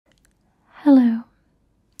Hello,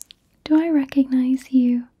 do I recognize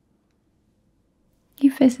you?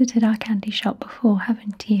 You visited our candy shop before,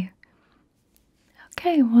 haven't you?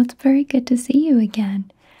 Okay, well, it's very good to see you again.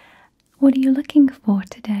 What are you looking for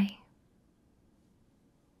today?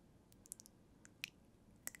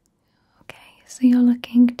 Okay, so you're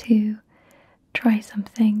looking to try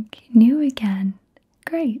something new again.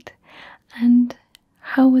 Great. And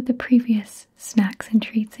how were the previous snacks and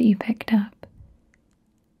treats that you picked up?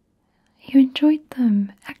 You enjoyed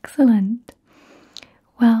them. Excellent.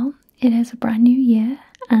 Well, it is a brand new year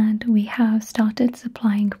and we have started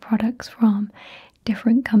supplying products from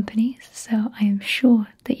different companies, so I am sure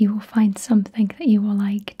that you will find something that you will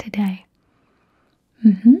like today.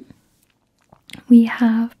 We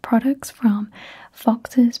have products from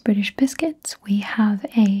Fox's British Biscuits. We have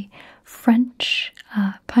a French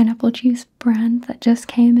pineapple juice brand that just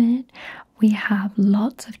came in. We have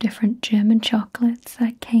lots of different German chocolates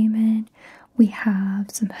that came in. We have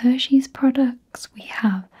some Hershey's products. We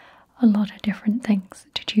have a lot of different things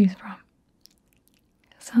to choose from.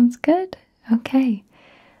 Sounds good? Okay.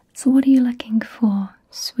 So what are you looking for?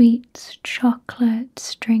 Sweets,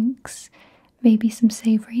 chocolates, drinks, maybe some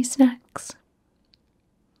savory snacks?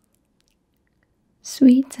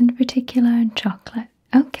 Sweets in particular and chocolate.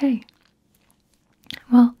 Okay.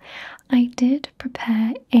 Well, I did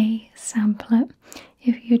prepare a sampler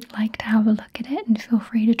if you'd like to have a look at it, and feel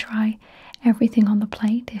free to try everything on the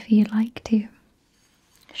plate if you'd like to.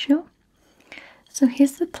 Sure. So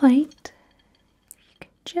here's the plate. You can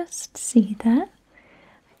just see there.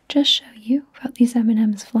 Just show you without these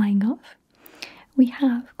M&Ms flying off. We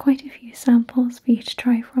have quite a few samples for you to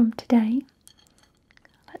try from today.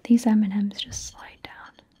 Let these M&Ms just slide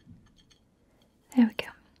down. There we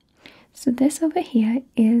go. So this over here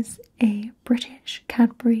is a British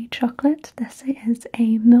Cadbury chocolate. This is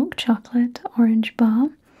a milk chocolate orange bar.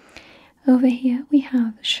 Over here we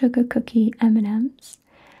have sugar cookie M&Ms.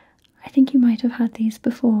 I think you might have had these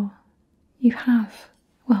before. You have.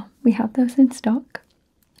 Well, we have those in stock.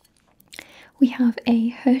 We have a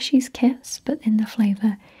Hershey's Kiss, but in the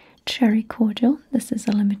flavour Cherry Cordial. This is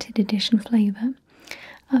a limited edition flavour.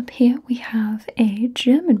 Up here we have a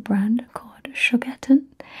German brand called Schoetten,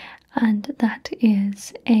 and that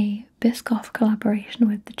is a Biscoff collaboration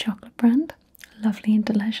with the chocolate brand. Lovely and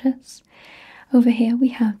delicious. Over here we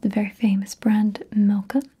have the very famous brand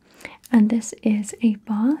Milka, and this is a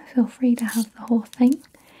bar. Feel free to have the whole thing.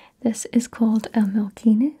 This is called a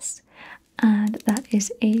Milkinis, and that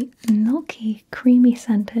is a milky, creamy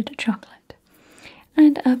scented chocolate.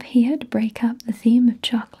 And up here, to break up the theme of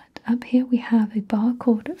chocolate, up here we have a bar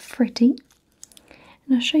called Fritti,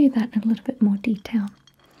 and I'll show you that in a little bit more detail.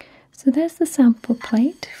 So there's the sample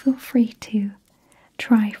plate. Feel free to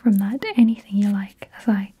try from that anything you like as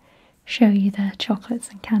I show you the chocolates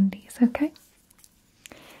and candies, okay?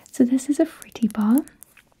 So this is a Fritti bar,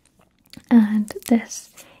 and this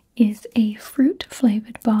is a fruit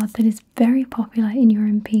flavoured bar that is very popular in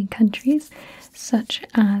European countries such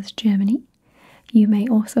as Germany. You may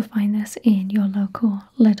also find this in your local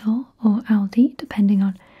Lidl or Aldi, depending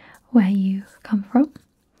on where you come from.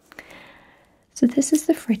 So this is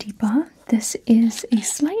the Fritti bar. This is a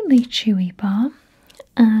slightly chewy bar,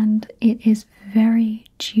 and it is very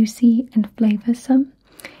juicy and flavoursome,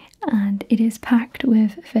 and it is packed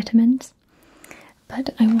with vitamins.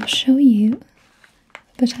 But I will show you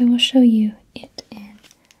it in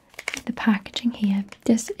the packaging here.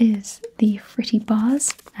 This is the Fritti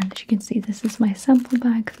bars, and as you can see, this is my sample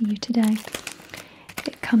bag for you today.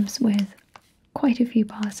 It comes with quite a few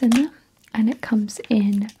bars in there, and it comes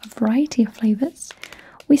in a variety of flavours.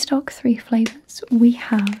 We stock 3 flavours. We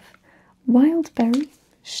have wild berry,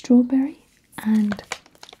 strawberry, and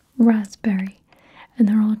raspberry, and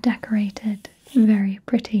they're all decorated very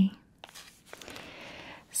pretty.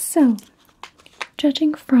 So,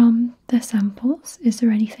 judging from the samples, is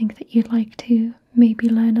there anything that you'd like to maybe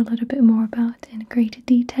learn a little bit more about in greater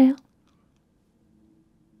detail?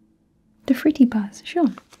 The Fritti bars,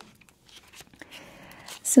 sure.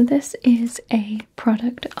 So this is a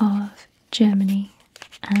product of Germany,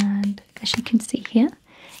 and as you can see here,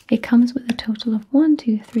 it comes with a total of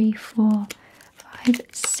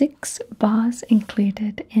 6 bars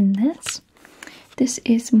included in this. This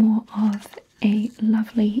is more of a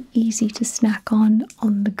lovely, easy to snack on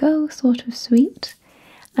the go sort of sweet,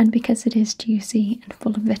 and because it is juicy and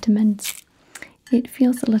full of vitamins, it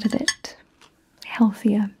feels a little bit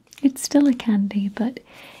healthier. It's still a candy, but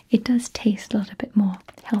it does taste a little bit more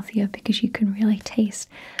healthier because you can really taste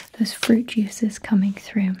those fruit juices coming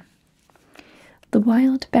through. The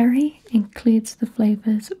wild berry includes the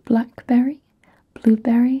flavours blackberry,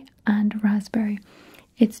 blueberry and raspberry.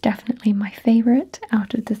 It's definitely my favourite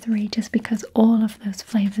out of the three just because all of those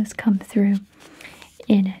flavours come through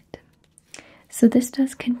in it. So this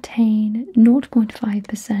does contain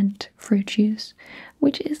 0.5% fruit juice,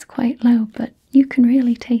 which is quite low, but you can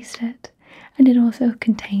really taste it. And it also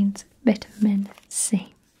contains vitamin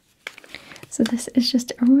C. So this is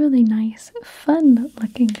just a really nice, fun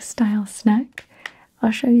looking style snack.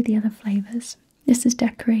 I'll show you the other flavours. This is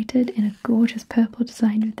decorated in a gorgeous purple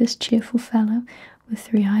design with this cheerful fellow with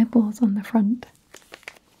 3 eyeballs on the front.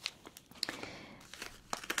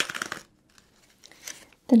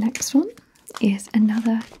 The next one is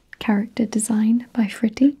another character design by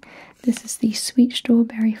Fritti. This is the sweet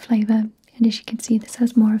strawberry flavour, and as you can see this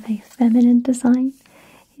has more of a feminine design.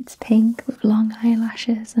 It's pink with long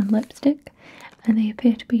eyelashes and lipstick, and they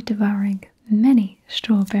appear to be devouring many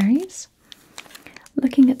strawberries.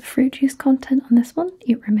 Looking at the fruit juice content on this one,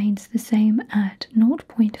 it remains the same at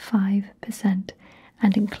 0.5%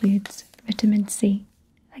 and includes vitamin C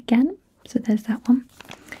again, so there's that one.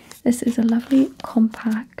 This is a lovely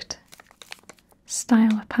compact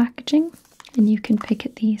style of packaging, and you can pick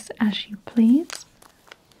at these as you please.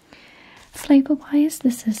 Flavour wise,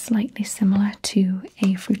 this is slightly similar to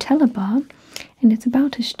a Frutella bar, and it's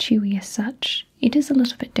about as chewy as such. It is a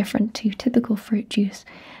little bit different to typical fruit juice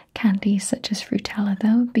candies such as Frutella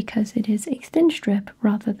though, because it is a thin strip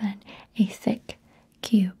rather than a thick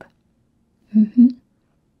cube. You're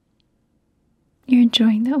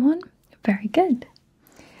enjoying that one? Very good.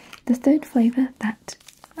 The third flavour that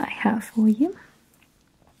I have for you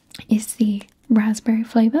is the raspberry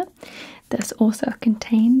flavour. This also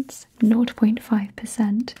contains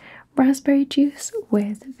 0.5% raspberry juice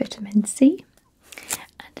with vitamin C.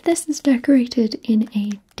 And this is decorated in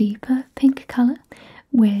a deeper pink colour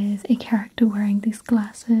with a character wearing these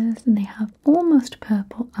glasses, and they have almost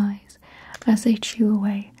purple eyes as they chew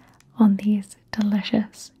away on these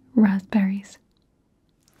delicious raspberries.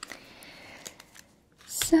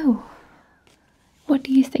 So, what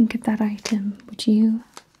do you think of that item? Would you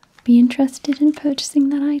be interested in purchasing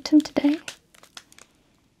that item today?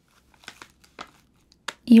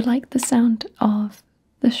 You like the sound of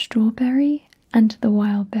the strawberry and the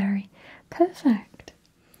wild berry. Perfect.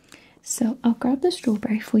 So I'll grab the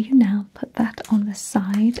strawberry for you now, put that on the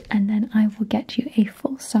side, and then I will get you a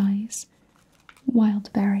full-size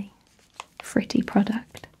wild berry Fritti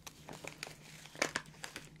product.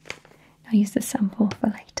 I'll use the sample for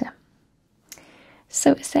later.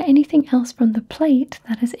 So is there anything else from the plate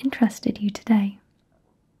that has interested you today?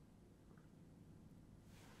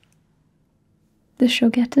 The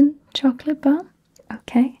Schogetten chocolate bar?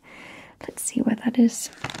 Okay, let's see where that is.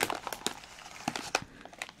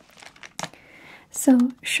 So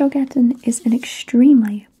Schogetten is an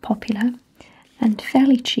extremely popular and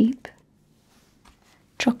fairly cheap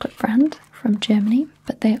chocolate brand from Germany,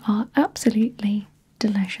 but they are absolutely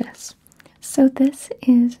delicious. So this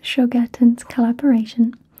is Schogetten's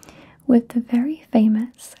collaboration with the very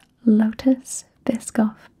famous Lotus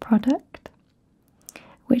Biscoff product,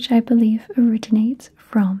 which I believe originates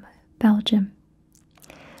from Belgium.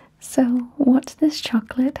 So what this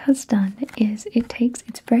chocolate has done is it takes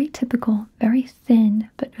its very typical, very thin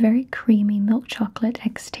but very creamy milk chocolate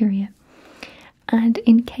exterior, and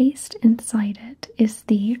encased inside it is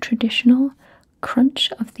the traditional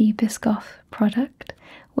crunch of the Biscoff product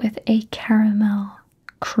with a caramel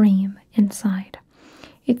cream inside.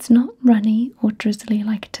 It's not runny or drizzly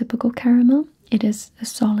like a typical caramel. It is a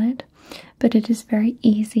solid, but it is very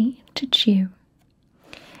easy to chew.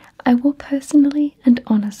 I will personally and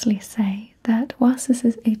honestly say that whilst this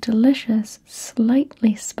is a delicious,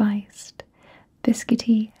 slightly spiced,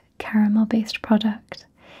 biscuity, caramel-based product,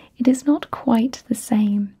 it is not quite the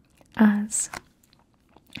same as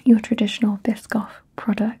your traditional Biscoff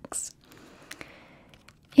products.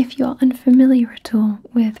 If you're unfamiliar at all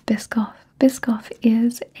with Biscoff, Biscoff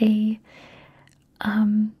is a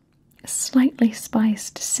slightly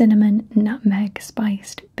spiced cinnamon nutmeg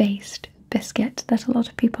spiced based biscuit that a lot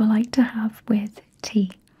of people like to have with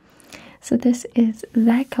tea. So this is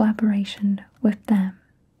their collaboration with them.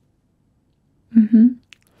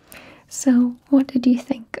 So what did you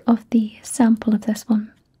think of the sample of this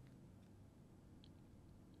one?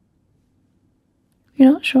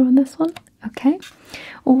 You're not sure on this one? Okay.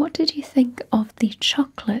 Well, what did you think of the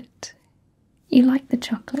chocolate? You like the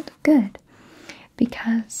chocolate? Good.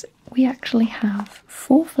 Because we actually have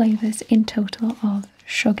 4 flavours in total of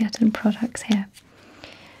Schogetten products here.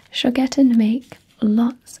 Schogetten make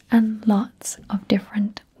lots and lots of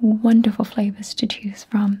different wonderful flavours to choose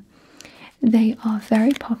from. They are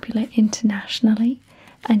very popular internationally,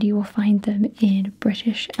 and you will find them in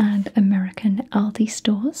British and American Aldi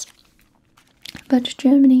stores. But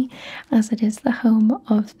Germany, as it is the home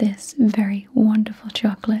of this very wonderful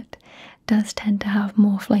chocolate, does tend to have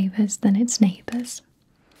more flavours than its neighbours.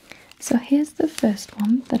 So here's the first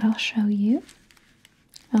one that I'll show you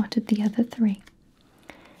out of the other three.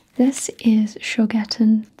 This is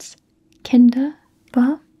Schogetten's Kinder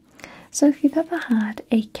Bar. So if you've ever had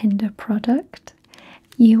a Kinder product,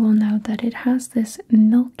 you will know that it has this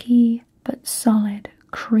milky but solid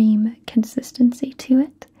cream consistency to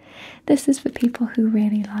it. This is for people who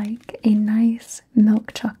really like a nice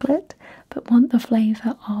milk chocolate but want the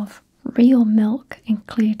flavour of real milk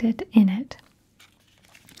included in it.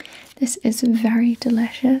 This is very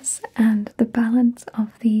delicious, and the balance of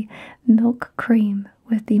the milk cream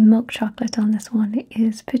with the milk chocolate on this one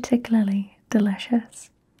is particularly delicious.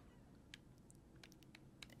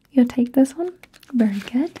 You'll take this one? Very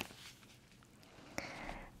good.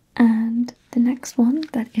 And the next one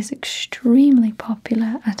that is extremely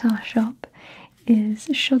popular at our shop is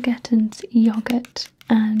Schogetten's Yogurt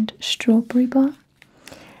and Strawberry Bar.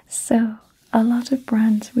 So a lot of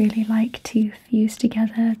brands really like to fuse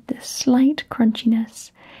together the slight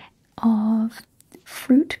crunchiness of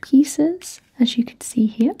fruit pieces, as you can see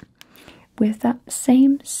here, with that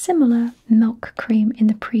same similar milk cream in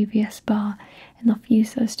the previous bar, and they'll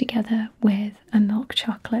fuse those together with a milk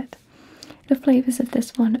chocolate. The flavours of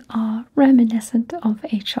this one are reminiscent of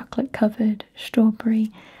a chocolate covered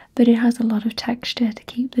strawberry, but it has a lot of texture to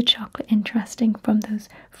keep the chocolate interesting from those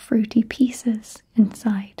fruity pieces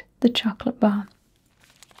inside the chocolate bar.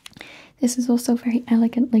 This is also very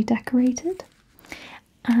elegantly decorated.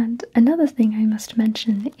 And another thing I must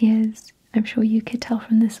mention is, I'm sure you could tell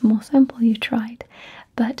from this small sample you tried,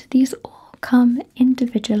 but these all come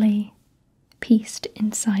individually pieced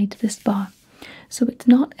inside this bar. So it's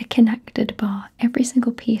not a connected bar. Every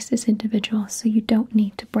single piece is individual, so you don't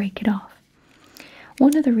need to break it off.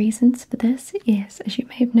 One of the reasons for this is, as you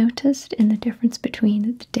may have noticed in the difference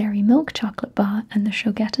between the Dairy Milk chocolate bar and the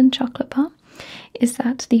Schogetten chocolate bar, is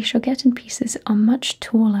that the Schogetten pieces are much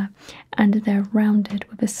taller and they're rounded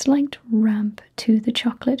with a slight ramp to the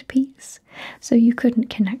chocolate piece, so you couldn't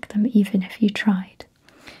connect them even if you tried.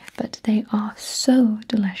 But they are so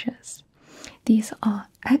delicious. These are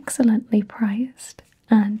excellently priced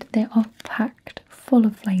and they are packed full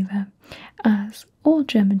of flavour, as all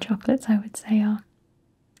German chocolates I would say are.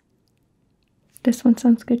 This one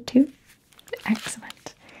sounds good too?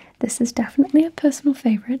 Excellent. This is definitely a personal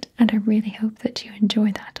favourite, and I really hope that you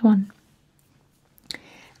enjoy that one.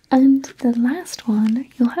 And the last one,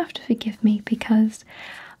 you'll have to forgive me because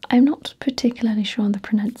I'm not particularly sure on the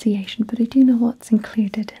pronunciation, but I do know what's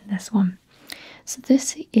included in this one. So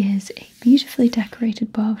this is a beautifully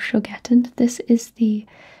decorated bar of Schogetten. This is the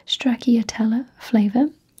Stracciatella flavour.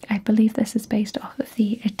 I believe this is based off of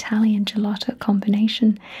the Italian gelato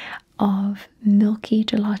combination of milky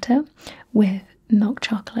gelato with milk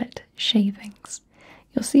chocolate shavings.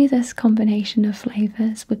 You'll see this combination of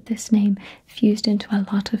flavours with this name fused into a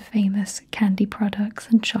lot of famous candy products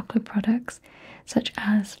and chocolate products, such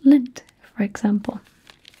as Lindt, for example.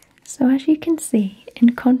 So as you can see,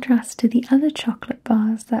 in contrast to the other chocolate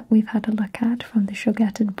bars that we've had a look at from the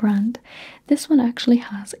Schogetten brand, this one actually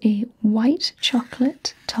has a white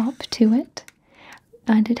chocolate top to it,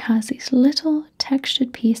 and it has these little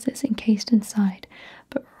textured pieces encased inside,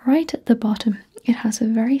 but right at the bottom it has a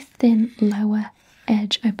very thin lower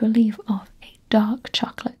edge, I believe, of a dark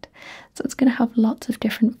chocolate. So it's going to have lots of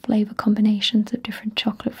different flavour combinations of different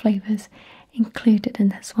chocolate flavours included in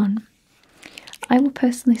this one. I will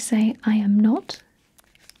personally say I am not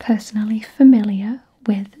personally familiar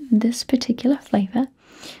with this particular flavour,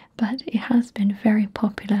 but it has been very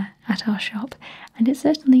popular at our shop, and it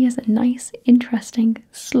certainly is a nice, interesting,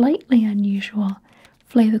 slightly unusual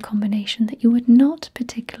flavour combination that you would not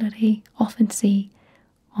particularly often see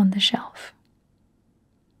on the shelf.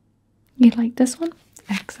 You like this one?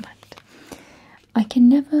 Excellent. I can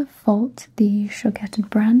never fault the Schogetten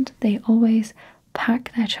brand. They always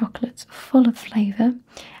pack their chocolates full of flavour,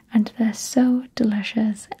 and they're so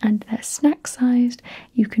delicious, and they're snack sized.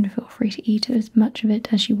 You can feel free to eat as much of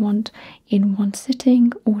it as you want in one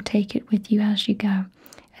sitting or take it with you as you go.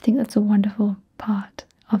 I think that's a wonderful part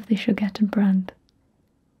of the Schogetten brand.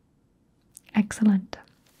 Excellent.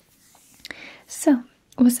 So,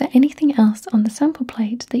 was there anything else on the sample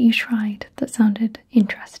plate that you tried that sounded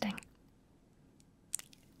interesting?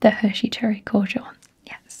 The Hershey Cherry Cordial,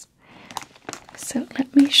 yes. So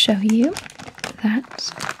let me show you that.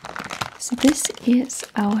 So this is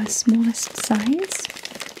our smallest size.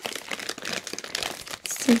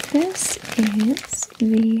 So this is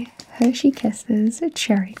the Hershey Kisses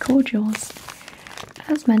Cherry Cordials.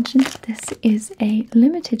 as mentioned, this is a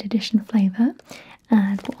limited edition flavour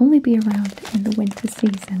and will only be around in the winter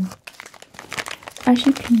season. As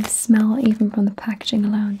you can smell even from the packaging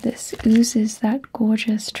alone, this oozes that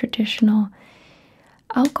gorgeous traditional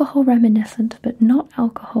alcohol reminiscent but not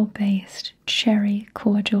alcohol based cherry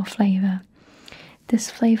cordial flavour. This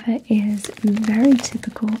flavour is very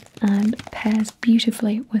typical and pairs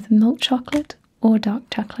beautifully with milk chocolate or dark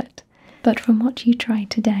chocolate. But from what you tried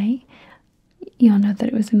today, you'll know that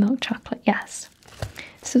it was a milk chocolate, yes.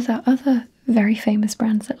 So there are other very famous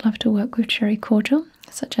brands that love to work with cherry cordial,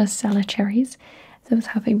 such as Stella cherries. Those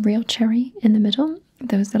have a real cherry in the middle.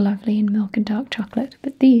 Those are lovely in milk and dark chocolate.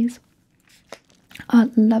 But these are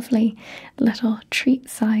lovely little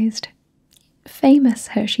treat-sized famous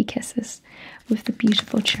Hershey Kisses with the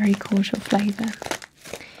beautiful cherry cordial flavour.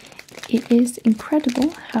 It is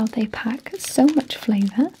incredible how they pack so much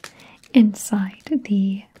flavour inside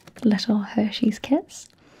the little Hershey's Kiss,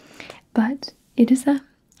 but it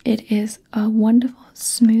is a wonderful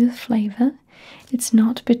smooth flavour. It's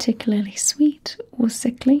not particularly sweet or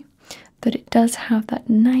sickly, but it does have that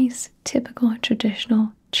nice typical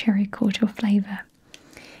traditional cherry cordial flavour.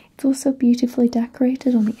 It's also beautifully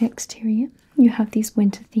decorated on the exterior. You have these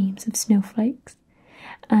winter themes of snowflakes,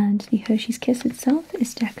 and the Hershey's Kiss itself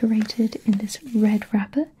is decorated in this red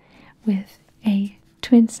wrapper with a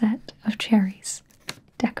twin set of cherries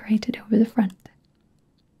decorated over the front.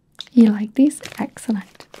 You like these?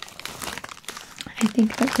 Excellent. I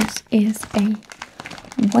think that this is a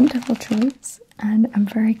wonderful choice, and I'm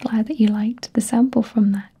very glad that you liked the sample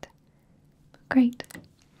from that. Great.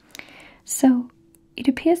 So it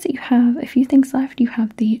appears that you have a few things left. You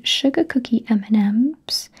have the sugar cookie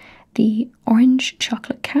M&Ms, the orange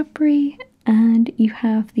chocolate Cadbury, and you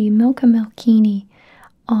have the Milka Milkini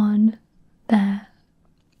on there.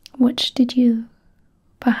 Which did you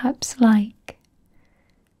perhaps like?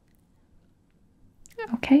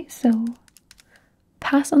 Okay, so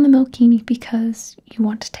pass on the Milkini because you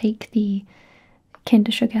want to take the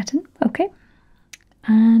Kinder Sugarten, okay?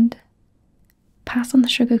 And pass on the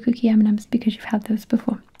sugar cookie M&Ms because you've had those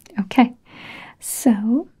before. Okay,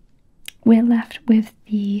 so we're left with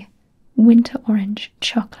the winter orange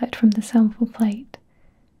chocolate from the sample plate.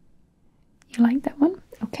 You like that one?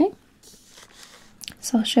 Okay.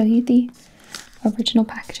 So I'll show you the original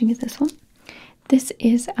packaging of this one. This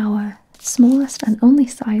is our smallest and only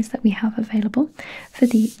size that we have available for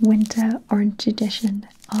the winter orange edition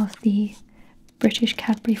of the British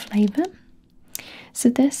Cadbury flavour. So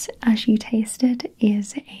this, as you taste it,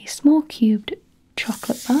 is a small cubed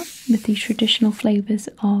chocolate bar with the traditional flavours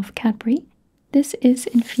of Cadbury. This is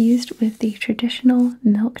infused with the traditional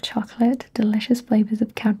milk chocolate delicious flavours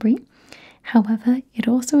of Cadbury. However, it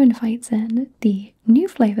also invites in the new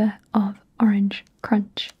flavour of Orange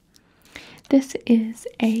Crunch. This is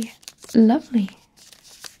a lovely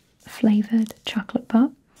flavoured chocolate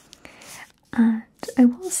bar, and I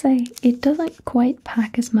will say it doesn't quite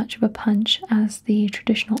pack as much of a punch as the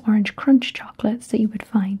traditional Orange Crunch chocolates that you would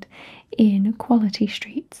find in quality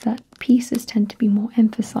streets. That pieces tend to be more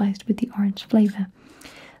emphasised with the orange flavour.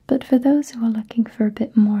 But for those who are looking for a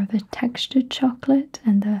bit more of a textured chocolate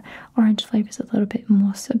and the orange flavour is a little bit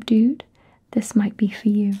more subdued, this might be for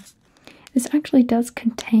you. This actually does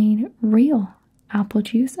contain real apple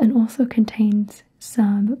juice and also contains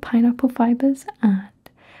some pineapple fibres and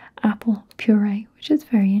apple puree, which is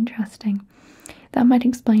very interesting. That might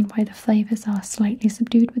explain why the flavours are slightly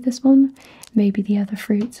subdued with this one. Maybe the other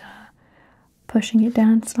fruits are pushing it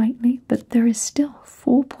down slightly, but there is still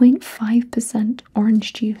 4.5%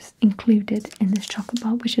 orange juice included in this chocolate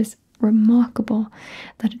bar, which is remarkable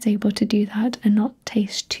that it's able to do that and not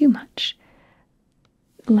taste too much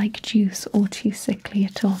like juice or too sickly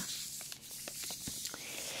at all.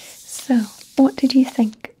 So, what did you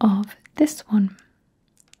think of this one?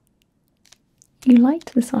 You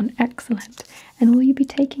liked this one, excellent. And will you be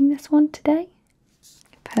taking this one today?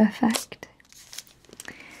 Perfect.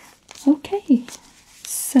 Okay,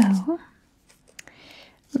 so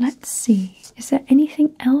let's see. Is there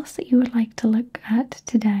anything else that you would like to look at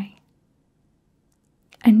today?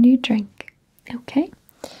 A new drink. Okay.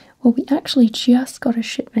 Well, we actually just got a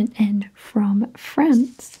shipment in from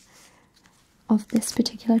France of this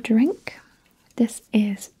particular drink. This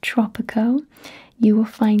is Tropico. You will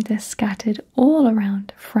find this scattered all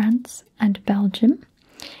around France and Belgium.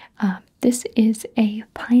 This is a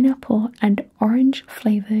pineapple and orange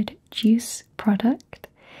flavoured juice product.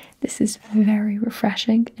 This is very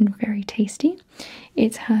refreshing and very tasty.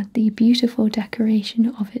 It's had the beautiful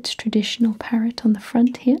decoration of its traditional parrot on the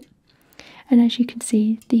front here. And as you can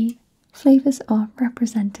see, the flavours are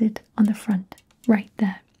represented on the front right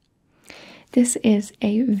there. This is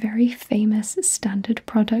a very famous standard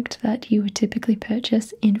product that you would typically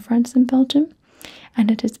purchase in France and Belgium,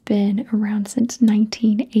 and it has been around since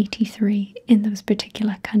 1983 in those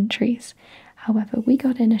particular countries. However, we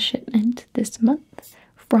got in a shipment this month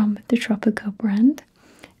from the Tropico brand.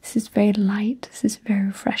 This is very light, this is very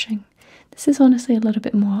refreshing. This is honestly a little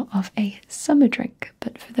bit more of a summer drink,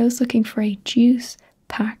 but for those looking for a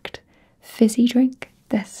juice-packed fizzy drink,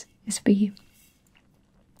 this is for you.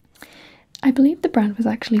 I believe the brand was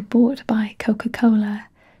actually bought by Coca-Cola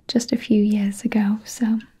just a few years ago,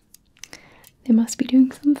 so they must be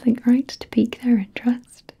doing something right to pique their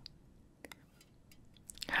interest.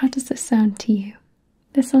 How does this sound to you?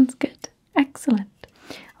 This sounds good. Excellent.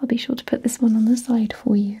 I'll be sure to put this one on the side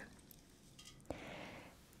for you.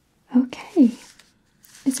 Okay.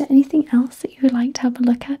 Is there anything else that you would like to have a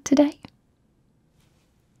look at today?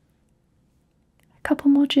 A couple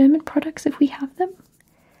more German products if we have them.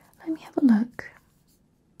 Let me have a look.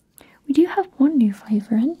 We do have one new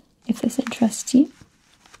flavour in, if this interests you.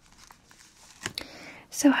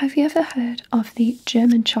 So have you ever heard of the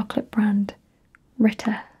German chocolate brand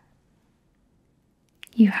Ritter?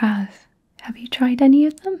 You have. Have you tried any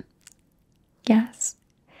of them? Yes.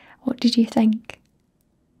 What did you think?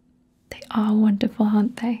 They are wonderful,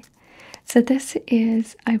 aren't they? So this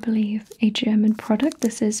is, I believe, a German product.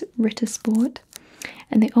 This is Ritter Sport,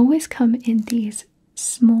 and they always come in these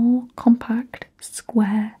small, compact,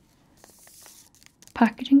 square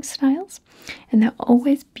packaging styles, and they're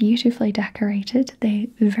always beautifully decorated. They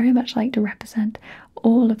very much like to represent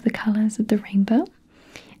all of the colours of the rainbow,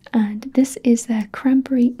 and this is their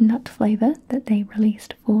cranberry nut flavour that they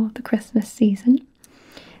released for the Christmas season.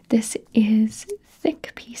 This is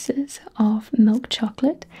thick pieces of milk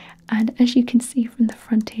chocolate, and as you can see from the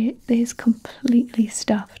front here, it is completely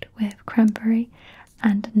stuffed with cranberry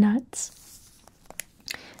and nuts.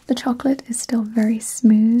 The chocolate is still very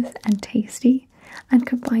smooth and tasty and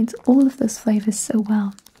combines all of those flavours so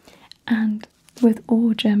well, and with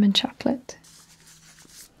all German chocolate.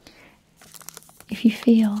 If you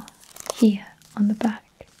feel here on the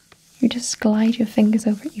back, you just glide your fingers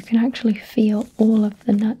over it, you can actually feel all of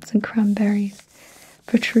the nuts and cranberries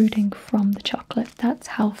protruding from the chocolate. That's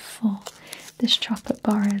how full this chocolate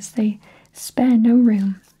bar is. They spare no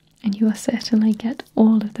room, and you will certainly get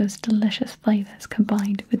all of those delicious flavours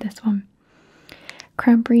combined with this one.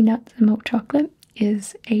 Cranberry nuts and milk chocolate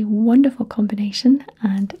is a wonderful combination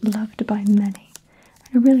and loved by many.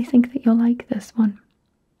 I really think that you'll like this one.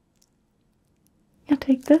 You'll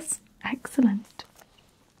take this? Excellent.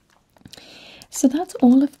 So that's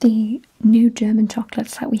all of the new German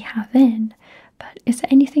chocolates that we have in, but is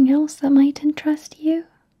there anything else that might interest you?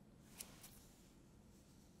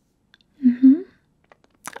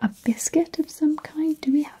 A biscuit of some kind?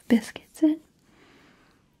 Do we have biscuits in?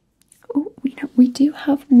 Oh, we do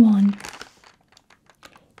have one.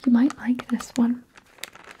 You might like this one.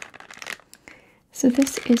 So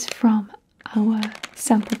this is from our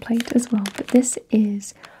sample plate as well, but this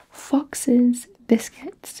is Fox's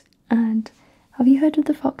Biscuits. And have you heard of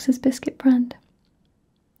the Fox's Biscuit brand?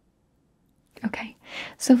 Okay,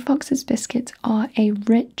 so Fox's Biscuits are a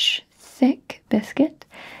rich, thick biscuit.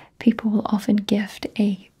 People will often gift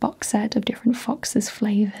a box set of different Fox's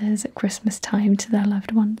flavours at Christmas time to their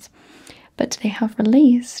loved ones. But they have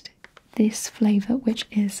released this flavour which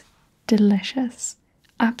is delicious.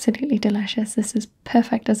 Absolutely delicious. This is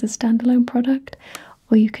perfect as a standalone product,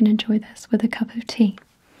 or you can enjoy this with a cup of tea.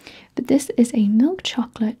 But this is a milk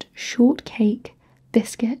chocolate shortcake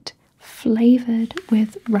biscuit flavoured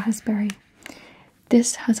with raspberry.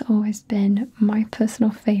 This has always been my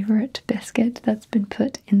personal favourite biscuit that's been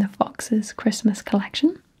put in the Fox's Christmas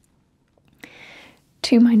collection.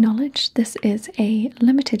 To my knowledge, this is a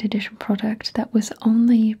limited edition product that was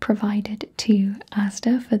only provided to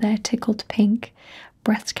Asda for their Tickled Pink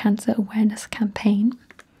breast cancer awareness campaign.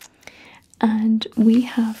 And we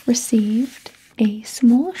have received a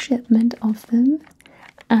small shipment of them,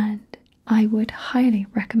 and I would highly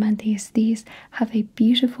recommend these. These have a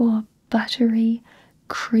beautiful, buttery,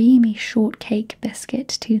 creamy shortcake biscuit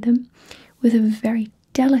to them with a very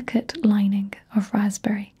delicate lining of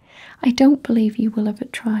raspberry. I don't believe you will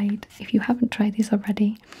have tried, if you haven't tried these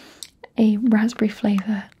already, a raspberry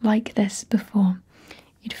flavour like this before.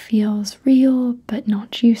 It feels real but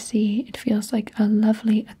not juicy. It feels like a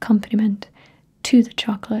lovely accompaniment to the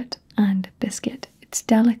chocolate and biscuit. It's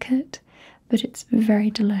delicate, but it's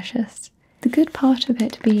very delicious. The good part of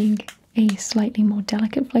it being a slightly more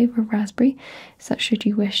delicate flavour of raspberry is that should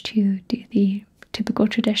you wish to do the typical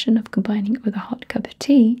tradition of combining it with a hot cup of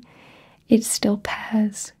tea, it still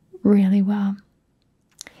pairs really well.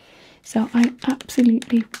 So I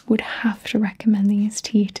absolutely would have to recommend these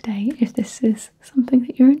to you today if this is something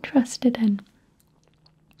that you're interested in.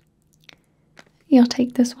 You'll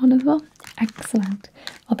take this one as well? Excellent.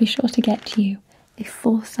 I'll be sure to get you a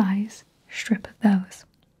full-size strip of those.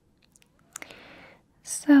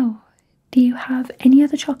 So, do you have any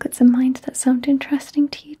other chocolates in mind that sound interesting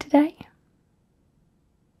to you today?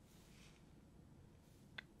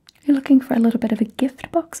 You're looking for a little bit of a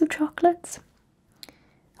gift box of chocolates?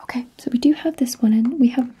 Okay, so we do have this one, and we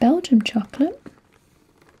have Belgium chocolate.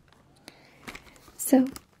 So,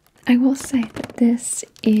 I will say that this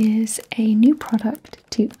is a new product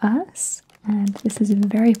to us, and this is a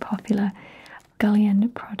very popular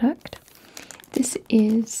Gallienne product. This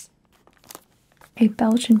is a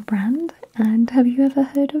Belgian brand, and have you ever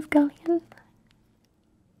heard of Gallienne?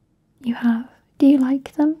 You have? Do you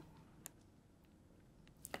like them?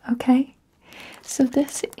 Okay, so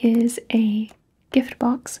this is a gift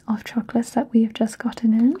box of chocolates that we have just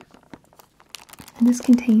gotten in, and this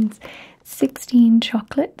contains 16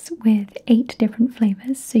 chocolates with 8 different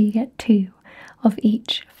flavours, so you get 2 of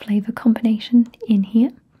each flavour combination in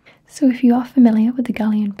here. So if you are familiar with the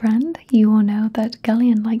Gallienne brand, you will know that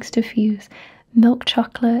Gallienne likes to fuse milk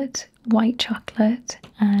chocolate, white chocolate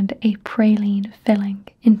and a praline filling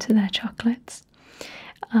into their chocolates.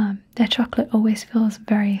 Their chocolate always feels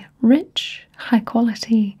very rich, high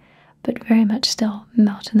quality, but very much still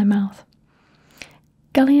melt in the mouth.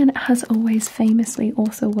 Gallienne has always famously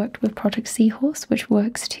also worked with Project Seahorse, which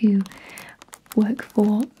works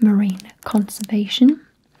for marine conservation,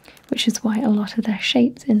 which is why a lot of their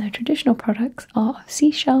shapes in their traditional products are of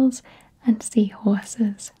seashells and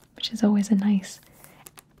seahorses, which is always a nice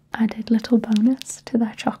added little bonus to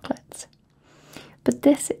their chocolates. But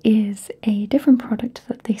this is a different product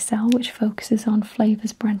that they sell, which focuses on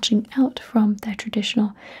flavours branching out from their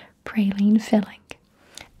traditional praline filling.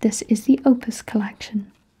 This is the Opus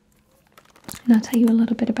collection, and I'll tell you a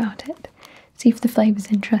little bit about it, see if the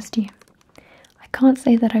flavours interest you. I can't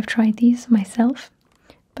say that I've tried these myself,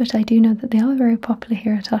 but I do know that they are very popular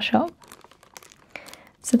here at our shop.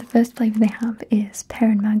 So the first flavour they have is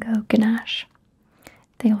pear and mango ganache.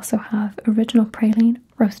 They also have original praline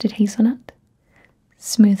roasted hazelnut,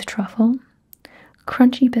 smooth truffle,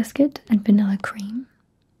 crunchy biscuit and vanilla cream,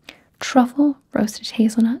 truffle roasted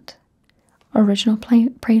hazelnut, original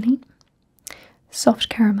praline, soft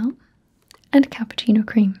caramel, and cappuccino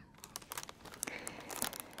cream.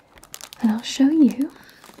 And I'll show you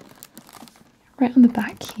right on the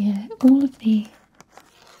back here all of the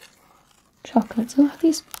chocolates. All of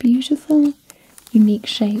these beautiful, unique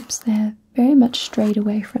shapes. They're very much strayed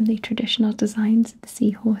away from the traditional designs of the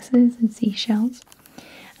seahorses and seashells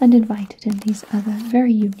and invited in these other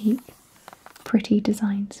very unique, pretty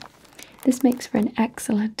designs. This makes for an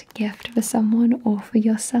excellent gift for someone or for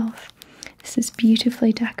yourself. This is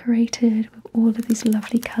beautifully decorated with all of these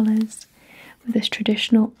lovely colours, with this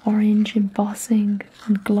traditional orange embossing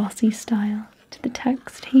and glossy style to the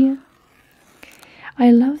text here.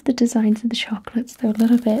 I love the designs of the chocolates. They're a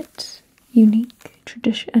little bit unique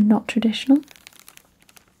and not traditional.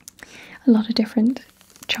 A lot of different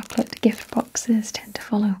chocolate gift boxes tend to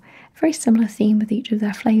follow a very similar theme with each of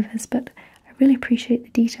their flavours, but I really appreciate the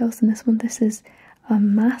details in this one. This is a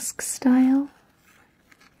mask style.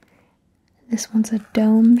 This one's a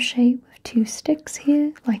dome shape with 2 sticks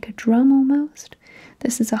here, like a drum almost.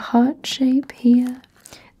 This is a heart shape here.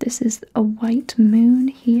 This is a white moon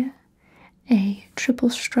here. A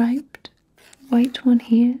triple striped white one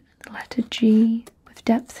here, the letter G with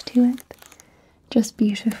depth to it. Just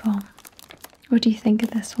beautiful. What do you think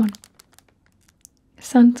of this one?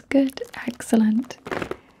 Sounds good? Excellent.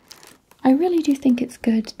 I really do think it's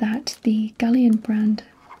good that the Gallienne brand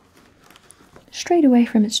strayed away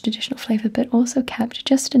from its traditional flavour, but also kept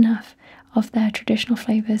just enough of their traditional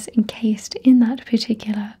flavours encased in that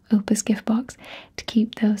particular Opus gift box to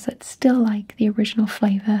keep those that still like the original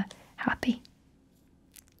flavour happy.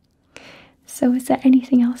 So is there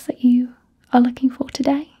anything else that you are looking for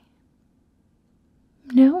today?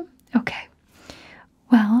 No? Okay.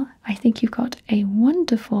 Well, I think you've got a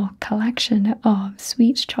wonderful collection of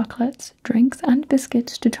sweets, chocolates, drinks and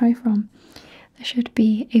biscuits to try from. There should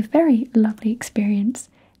be a very lovely experience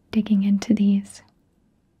digging into these.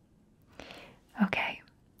 Okay,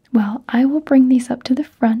 well, I will bring these up to the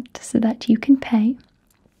front so that you can pay.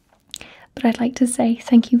 But I'd like to say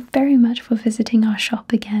thank you very much for visiting our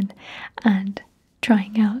shop again and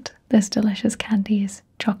trying out those delicious candies,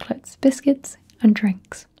 chocolates, biscuits and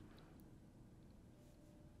drinks.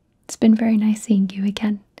 It's been very nice seeing you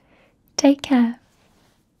again. Take care.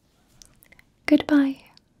 Goodbye.